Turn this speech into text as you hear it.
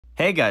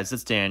Hey guys,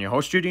 it's Dan, your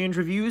host of Judy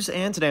Reviews,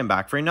 and today I'm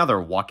back for another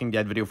Walking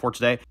Dead video for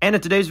today. And in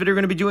today's video, we're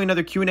going to be doing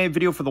another Q&A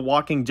video for The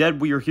Walking Dead.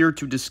 We are here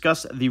to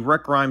discuss the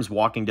Rick Grimes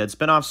Walking Dead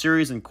spinoff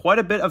series and quite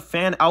a bit of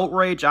fan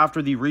outrage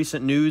after the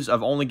recent news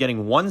of only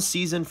getting one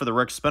season for the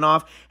Rick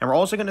spinoff. And we're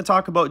also going to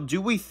talk about, do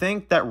we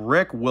think that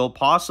Rick will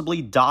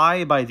possibly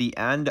die by the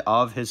end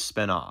of his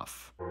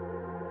spinoff?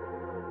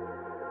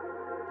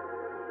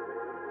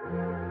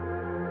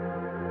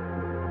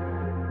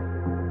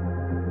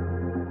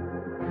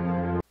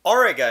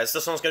 Alright guys,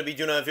 this one's going to be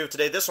doing a review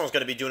today, this one's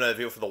going to be doing a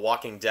review for The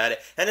Walking Dead,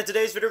 and in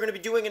today's video we're going to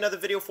be doing another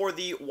video for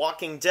The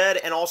Walking Dead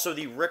and also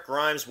the Rick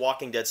Grimes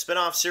Walking Dead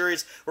spinoff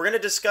series. We're going to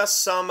discuss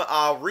some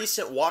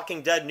recent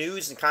Walking Dead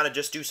news and kind of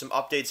just do some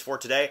updates for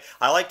today.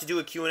 I like to do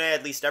a Q&A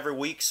at least every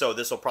week, so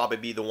this will probably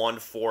be the one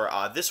for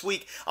this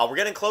week. We're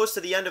getting close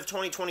to the end of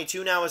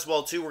 2022 now as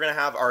well too. We're going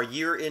to have our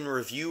year in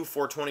review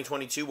for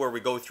 2022 where we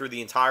go through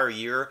the entire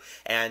year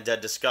and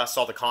discuss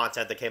all the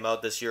content that came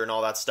out this year and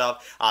all that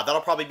stuff.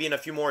 That'll probably be in a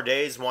few more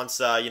days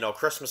once,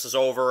 Christmas is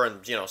over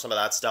and, some of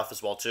that stuff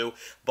as well, too.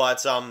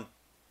 But,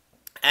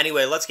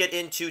 anyway, let's get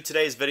into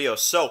today's video.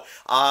 So,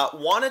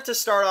 wanted to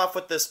start off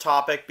with this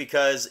topic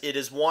because it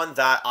is one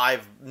that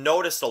I've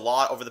noticed a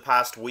lot over the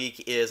past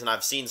week and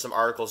I've seen some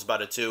articles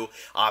about it too.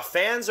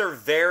 Fans are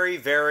very,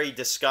 very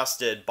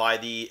disgusted by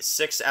the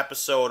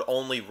 6-episode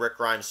only Rick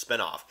Grimes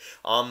spinoff.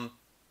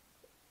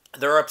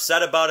 They're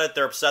upset about it.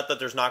 They're upset that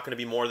there's not going to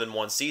be more than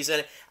one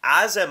season,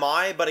 as am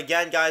I. But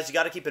again, guys, you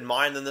got to keep in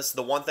mind, and this is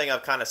the one thing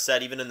I've kind of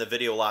said even in the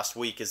video last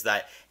week, is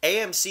that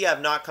AMC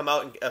have not come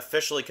out and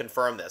officially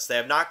confirmed this. They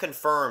have not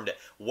confirmed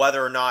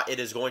whether or not it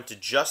is going to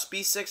just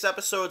be 6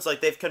 episodes.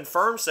 Like, they've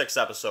confirmed 6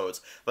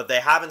 episodes, but they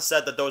haven't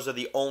said that those are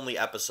the only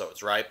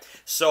episodes, right?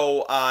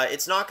 So,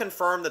 it's not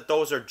confirmed that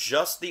those are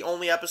just the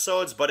only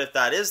episodes, but if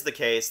that is the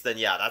case, then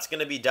yeah, that's going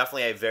to be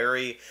definitely a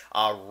very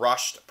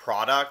rushed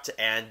product,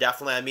 and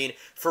definitely, I mean,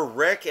 for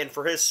Rick and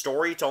for his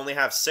story to only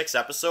have 6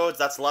 episodes,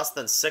 that's less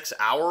than 6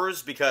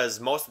 hours, because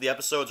most of the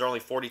episodes are only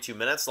 42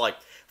 minutes, like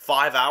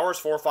 5 hours,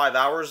 4 or 5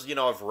 hours,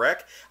 of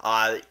Rick.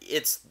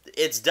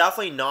 It's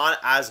definitely not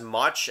as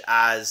much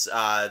as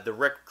the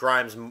Rick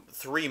Grimes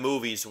 3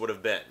 movies would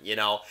have been,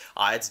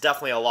 it's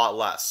definitely a lot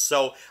less.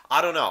 So,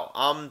 I don't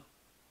know.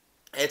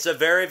 It's a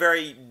very,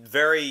 very,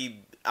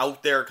 very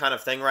out there kind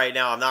of thing right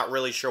now. I'm not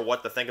really sure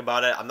what to think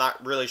about it. I'm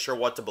not really sure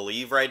what to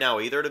believe right now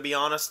either, to be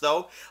honest,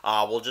 though.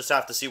 We'll just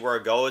have to see where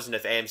it goes and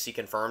if AMC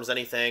confirms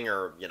anything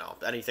or,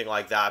 anything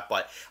like that.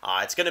 But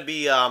it's gonna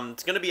be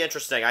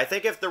interesting. I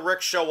think if the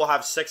Rick show will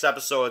have 6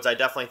 episodes, I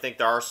definitely think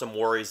there are some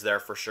worries there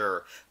for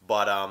sure.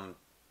 But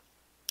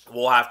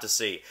we'll have to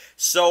see.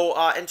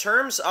 So, in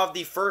terms of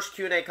the first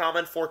Q&A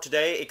comment for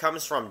today, it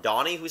comes from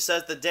Donnie, who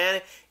says that, Dan,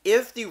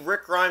 if the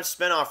Rick Grimes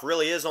spinoff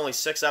really is only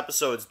 6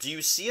 episodes, do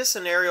you see a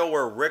scenario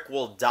where Rick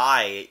will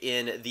die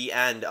in the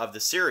end of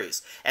the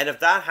series? And if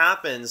that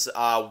happens,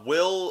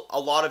 will a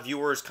lot of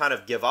viewers kind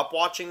of give up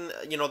watching,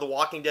 the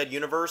Walking Dead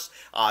universe?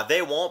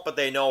 They won't, but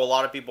they know a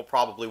lot of people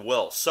probably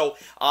will. So,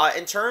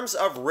 in terms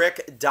of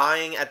Rick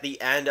dying at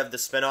the end of the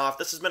spinoff,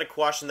 this has been a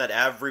question that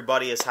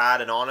everybody has had,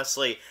 and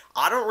honestly,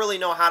 I don't really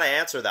know how to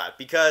answer that,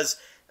 because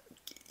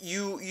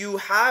you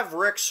have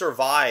Rick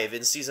survive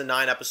in Season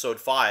 9, Episode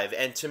 5,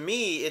 and to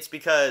me, it's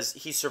because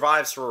he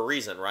survives for a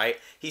reason, right?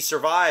 He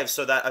survives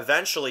so that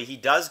eventually he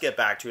does get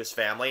back to his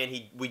family,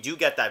 and we do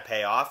get that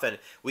payoff, and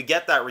we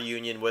get that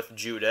reunion with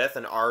Judith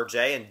and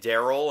RJ and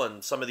Daryl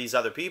and some of these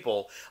other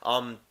people.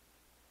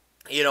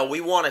 We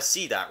want to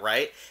see that,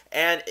 right?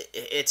 And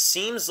it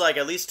seems like,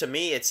 at least to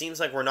me, it seems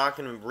like we're not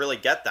going to really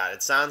get that.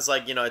 It sounds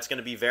like, it's going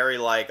to be very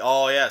like,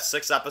 oh yeah,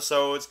 6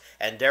 episodes,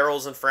 and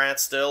Daryl's in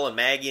France still, and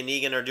Maggie and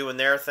Negan are doing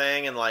their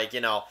thing, and like,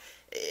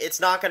 it's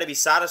not going to be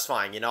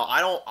satisfying,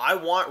 I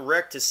want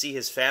Rick to see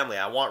his family.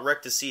 I want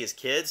Rick to see his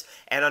kids,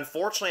 and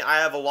unfortunately, I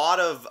have a lot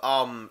of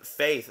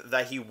faith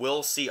that he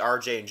will see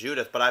RJ and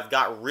Judith, but I've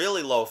got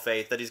really low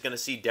faith that he's going to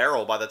see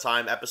Daryl by the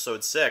time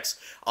Episode 6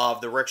 of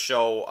the Rick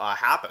show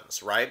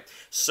happens, right?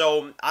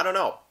 So, I don't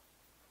know.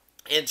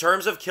 In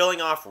terms of killing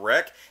off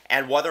Rick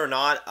and whether or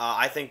not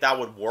I think that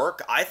would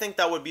work, I think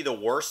that would be the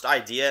worst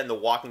idea in the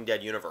Walking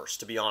Dead universe,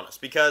 to be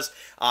honest. Because,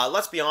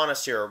 let's be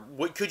honest here,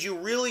 could you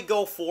really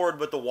go forward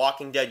with the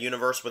Walking Dead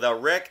universe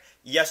without Rick?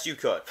 Yes, you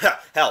could.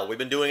 Hell, we've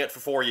been doing it for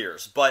 4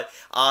 years. But,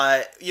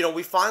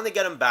 we finally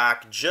get him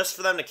back just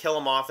for them to kill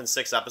him off in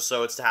 6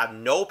 episodes, to have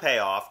no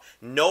payoff,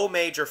 no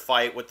major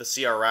fight with the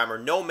CRM, or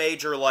no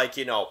major, like,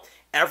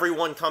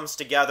 everyone comes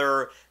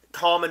together,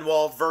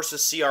 Commonwealth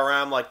versus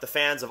CRM, like the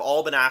fans have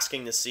all been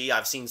asking to see.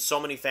 I've seen so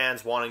many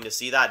fans wanting to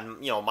see that, and,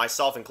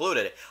 myself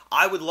included.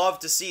 I would love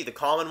to see the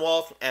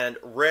Commonwealth and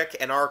Rick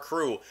and our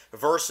crew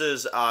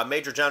versus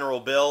Major General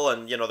Bill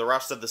and, the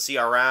rest of the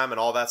CRM and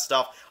all that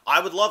stuff.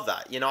 I would love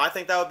that. I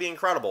think that would be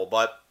incredible,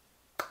 but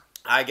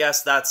I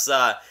guess that's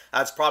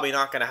probably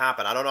not going to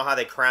happen. I don't know how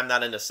they cram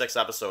that into 6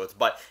 episodes.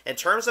 But in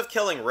terms of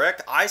killing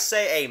Rick, I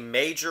say a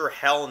major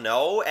hell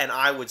no, and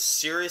I would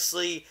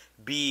seriously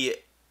be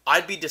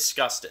I'd be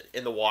disgusted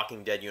in the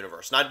Walking Dead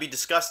universe. And I'd be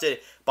disgusted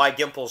by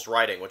Gimple's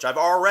writing, which I've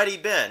already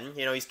been.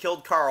 You know, he's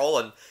killed Carl,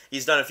 and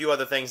he's done a few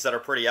other things that are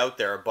pretty out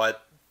there,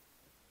 but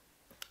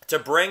to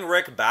bring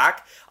Rick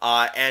back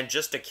and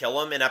just to kill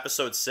him in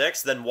episode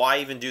 6, then why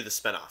even do the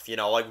spinoff? You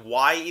know, like,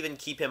 why even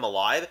keep him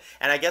alive?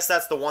 And I guess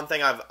that's the one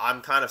thing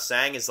I'm kind of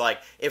saying is, like,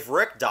 if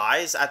Rick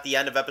dies at the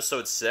end of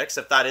episode 6,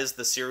 if that is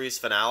the series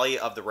finale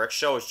of the Rick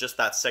Show, is just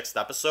that 6th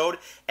episode,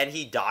 and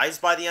he dies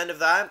by the end of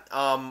that,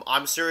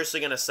 I'm seriously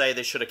going to say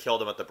they should have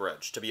killed him at the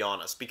bridge, to be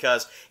honest.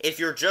 Because if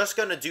you're just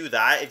going to do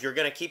that, if you're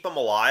going to keep him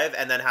alive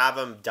and then have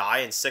him die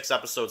in 6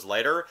 episodes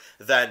later,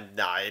 then,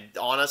 nah,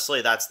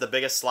 honestly, that's the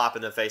biggest slap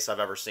in the face I've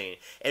ever seen.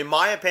 In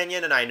my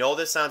opinion, and I know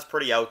this sounds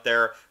pretty out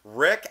there,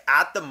 Rick,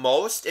 at the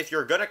most, if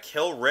you're gonna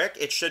kill Rick,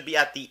 it should be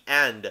at the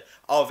end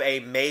of a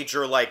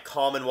major, like,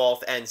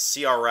 Commonwealth and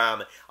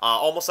CRM,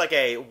 almost like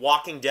a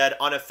Walking Dead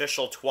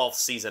unofficial 12th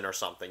season or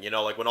something, you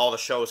know, like when all the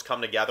shows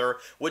come together,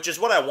 which is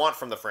what I want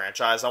from the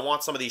franchise. I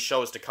want some of these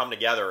shows to come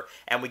together,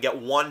 and we get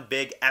one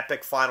big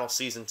epic final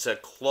season to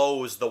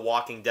close the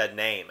Walking Dead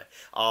name.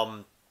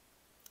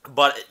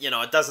 But, you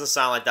know, it doesn't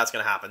sound like that's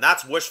going to happen.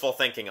 That's wishful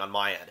thinking on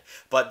my end.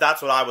 But that's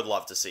what I would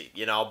love to see,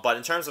 you know. But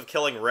in terms of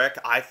killing Rick,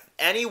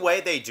 any way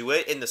they do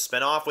it in the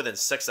spinoff within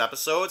 6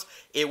 episodes,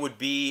 it would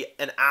be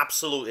an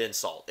absolute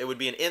insult. It would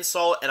be an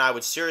insult, and I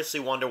would seriously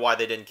wonder why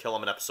they didn't kill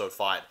him in episode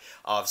 5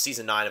 of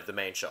season 9 of the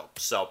main show.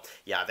 So,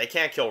 yeah, they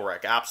can't kill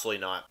Rick. Absolutely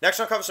not. Next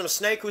one comes from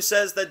Snake, who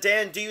says that,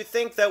 Dan, do you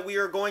think that we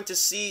are going to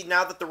see,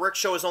 now that the Rick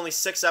Show is only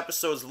 6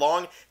 episodes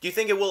long, do you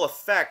think it will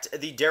affect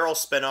the Daryl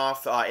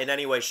spinoff in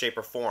any way, shape,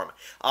 or form?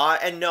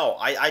 And no,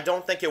 I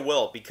don't think it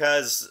will,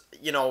 because,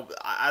 you know,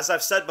 as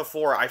I've said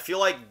before, I feel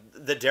like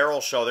the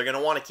Daryl Show, they're going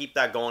to want to keep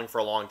that going for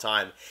a long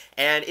time.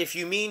 And if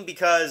you mean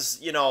because,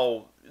 you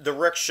know, the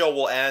Rick Show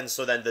will end,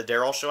 so then the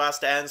Daryl Show has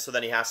to end, so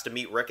then he has to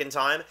meet Rick in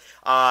time.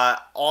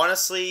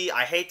 Honestly,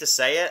 I hate to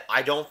say it,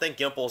 I don't think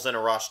Gimple's in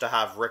a rush to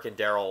have Rick and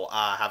Daryl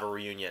have a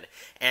reunion.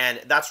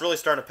 And that's really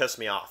starting to piss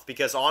me off,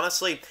 because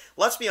honestly,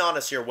 let's be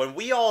honest here, when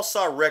we all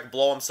saw Rick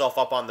blow himself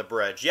up on the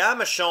bridge, yeah,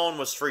 Michonne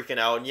was freaking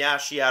out, and yeah,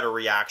 she had a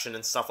reaction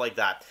and stuff like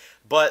that.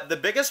 But the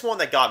biggest one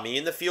that got me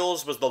in the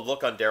feels was the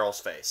look on Daryl's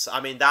face. I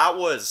mean,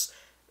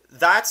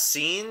 that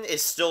scene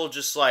is still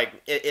just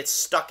like, it's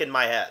stuck in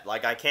my head.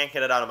 Like, I can't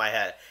get it out of my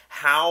head.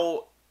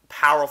 How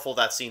powerful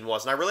that scene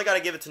was. And I really got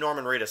to give it to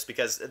Norman Reedus,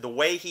 because the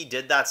way he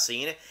did that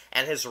scene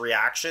and his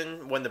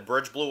reaction when the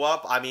bridge blew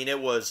up, I mean,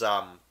 it was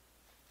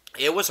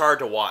hard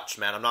to watch,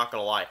 man. I'm not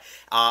going to lie.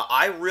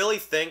 I really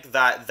think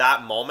that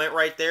that moment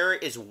right there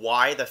is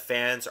why the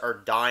fans are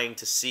dying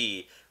to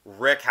see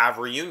Rick have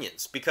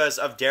reunions, because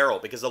of Daryl,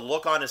 because of the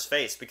look on his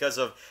face, because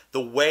of the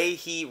way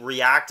he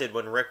reacted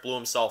when Rick blew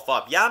himself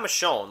up. Yeah,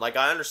 Michonne, like,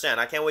 I understand.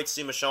 I can't wait to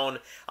see Michonne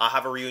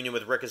have a reunion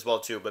with Rick as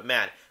well, too. But,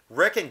 man,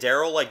 Rick and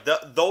Daryl, like,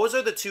 those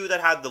are the two that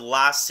had the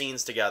last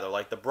scenes together.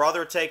 Like, the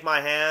brother take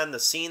my hand, the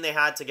scene they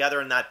had together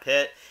in that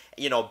pit,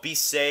 you know, be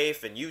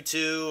safe, and you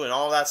two, and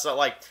all that stuff.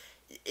 Like,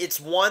 it's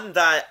one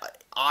that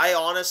I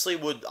honestly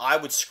would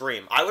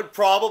scream. I would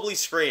probably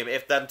scream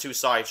if them two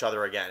saw each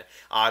other again,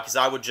 because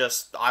I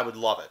would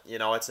love it. You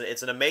know, it's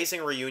an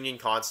amazing reunion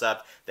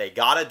concept. They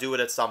gotta do it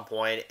at some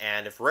point,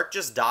 and if Rick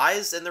just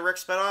dies in the Rick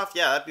spinoff,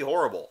 yeah, that'd be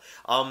horrible.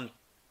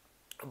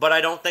 But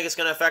I don't think it's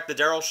going to affect the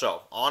Daryl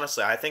Show,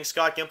 honestly. I think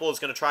Scott Gimple is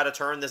going to try to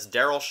turn this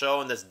Daryl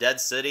Show and this Dead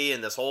City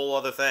and this whole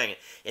other thing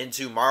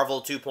into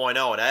Marvel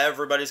 2.0, and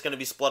everybody's going to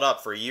be split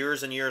up for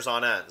years and years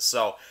on end.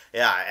 So,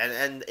 yeah,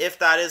 and if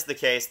that is the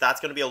case, that's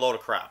going to be a load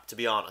of crap, to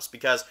be honest,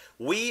 because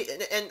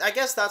and I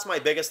guess that's my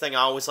biggest thing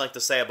I always like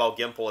to say about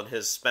Gimple and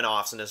his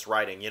spinoffs and his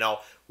writing, you know.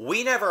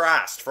 We never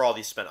asked for all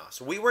these spinoffs.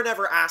 We were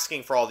never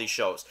asking for all these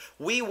shows.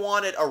 We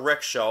wanted a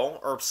Rick show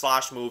or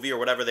 / movie or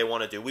whatever they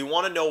want to do. We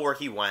want to know where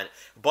he went.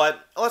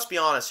 But let's be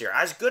honest here.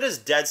 As good as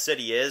Dead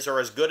City is, or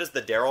as good as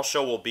the Daryl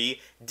Show will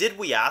be, did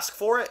we ask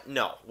for it?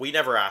 No, we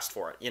never asked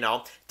for it. You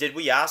know, did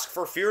we ask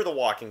for Fear the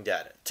Walking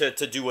Dead to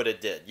do what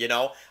it did? You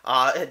know,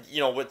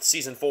 with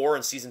season 4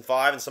 and season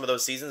 5 and some of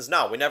those seasons,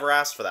 no, we never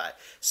asked for that.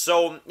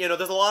 So, you know,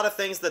 there's a lot of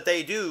things that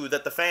they do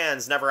that the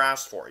fans never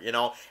asked for. You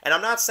know, and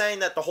I'm not saying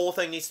that the whole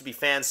thing needs to be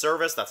fan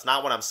service. That's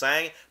not what I'm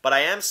saying. But I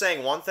am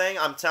saying one thing.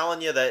 I'm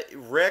telling you that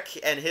Rick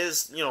and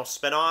his, you know,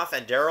 spinoff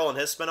and Daryl and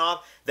his spinoff,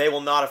 they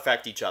will not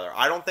affect each other.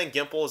 I don't think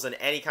Gimple is in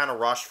any kind of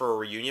rush for a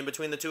reunion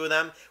between the two of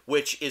them,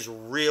 which is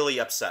really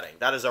upsetting.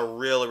 That is a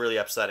really, really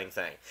upsetting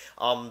thing.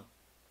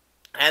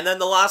 And then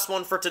the last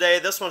one for today,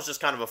 this one's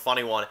just kind of a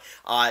funny one.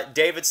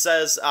 David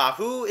says,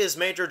 who is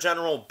Major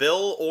General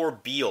Bill or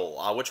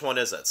Beale? Which one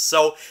is it?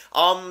 So,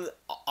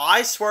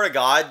 I swear to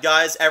God,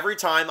 guys, every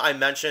time I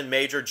mention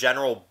Major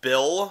General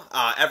Bill,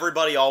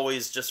 everybody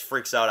always just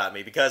freaks out at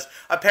me, because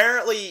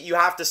apparently you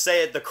have to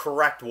say it the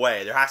correct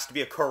way. There has to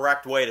be a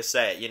correct way to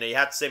say it. You know, you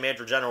have to say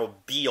Major General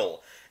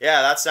Beale.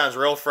 Yeah, that sounds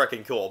real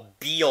freaking cool.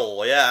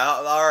 Beale.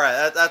 Yeah,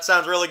 alright. That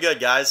sounds really good,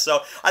 guys.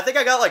 So, I think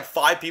I got like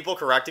 5 people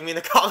correcting me in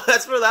the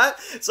comments for that.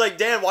 It's like,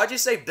 Dan, why'd you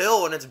say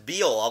Bill when it's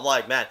Beale? I'm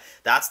like, man,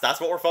 that's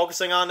what we're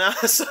focusing on now.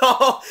 So,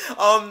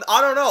 I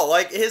don't know.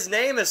 Like, his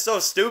name is so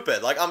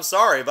stupid. Like, I'm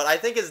sorry, but I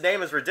think his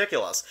name is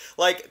ridiculous.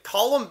 Like,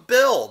 call him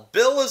Bill.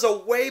 Bill is a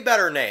way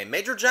better name.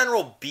 Major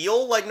General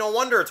Beale? Like, no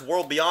wonder it's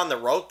World Beyond that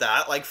wrote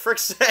that. Like,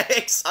 frick's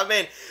sakes. I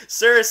mean,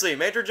 seriously,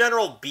 Major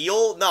General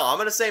Beale? No, I'm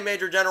gonna say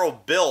Major General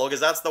Bill, because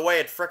that's the way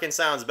it frickin'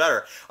 sounds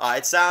better.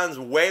 It sounds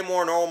way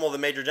more normal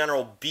than Major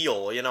General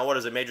Beale. You know, what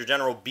is it, Major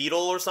General Beetle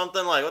or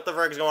something? Like, what the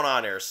frick is going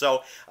on here?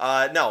 So,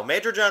 no,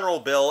 Major General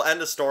Bill,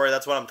 end of story.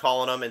 That's what I'm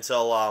calling him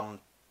until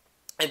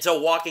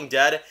Walking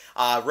Dead,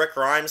 Rick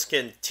Grimes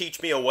can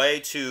teach me a way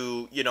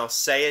to, you know,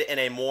 say it in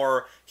a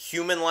more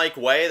human-like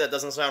way that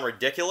doesn't sound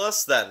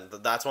ridiculous, then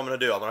that's what I'm going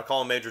to do. I'm going to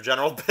call him Major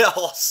General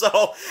Bill.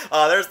 So,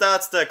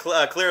 that's to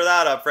clear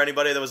that up for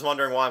anybody that was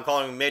wondering why I'm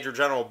calling him Major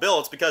General Bill.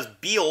 It's because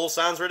Beale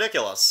sounds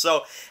ridiculous.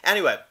 So,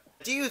 anyway,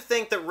 do you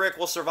think that Rick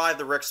will survive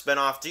the Rick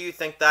spinoff? Do you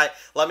think that?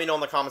 Let me know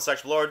in the comment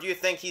section below. Or do you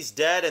think he's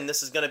dead and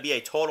this is going to be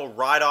a total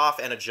write-off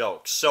and a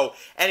joke? So,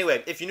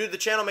 anyway, if you're new to the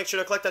channel, make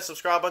sure to click that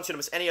subscribe button so you don't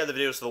miss any other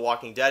videos of The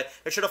Walking Dead.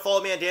 Make sure to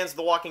follow me on Dan's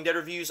The Walking Dead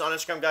reviews on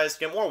Instagram, guys, to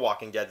get more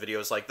Walking Dead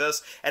videos like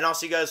this. And I'll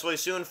see you guys really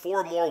soon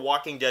for more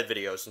Walking Dead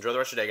videos. Enjoy the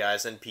rest of your day,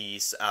 guys, and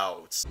peace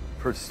out.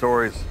 I've heard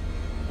stories.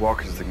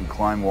 Walkers that can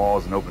climb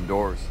walls and open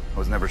doors. I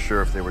was never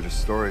sure if they were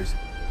just stories.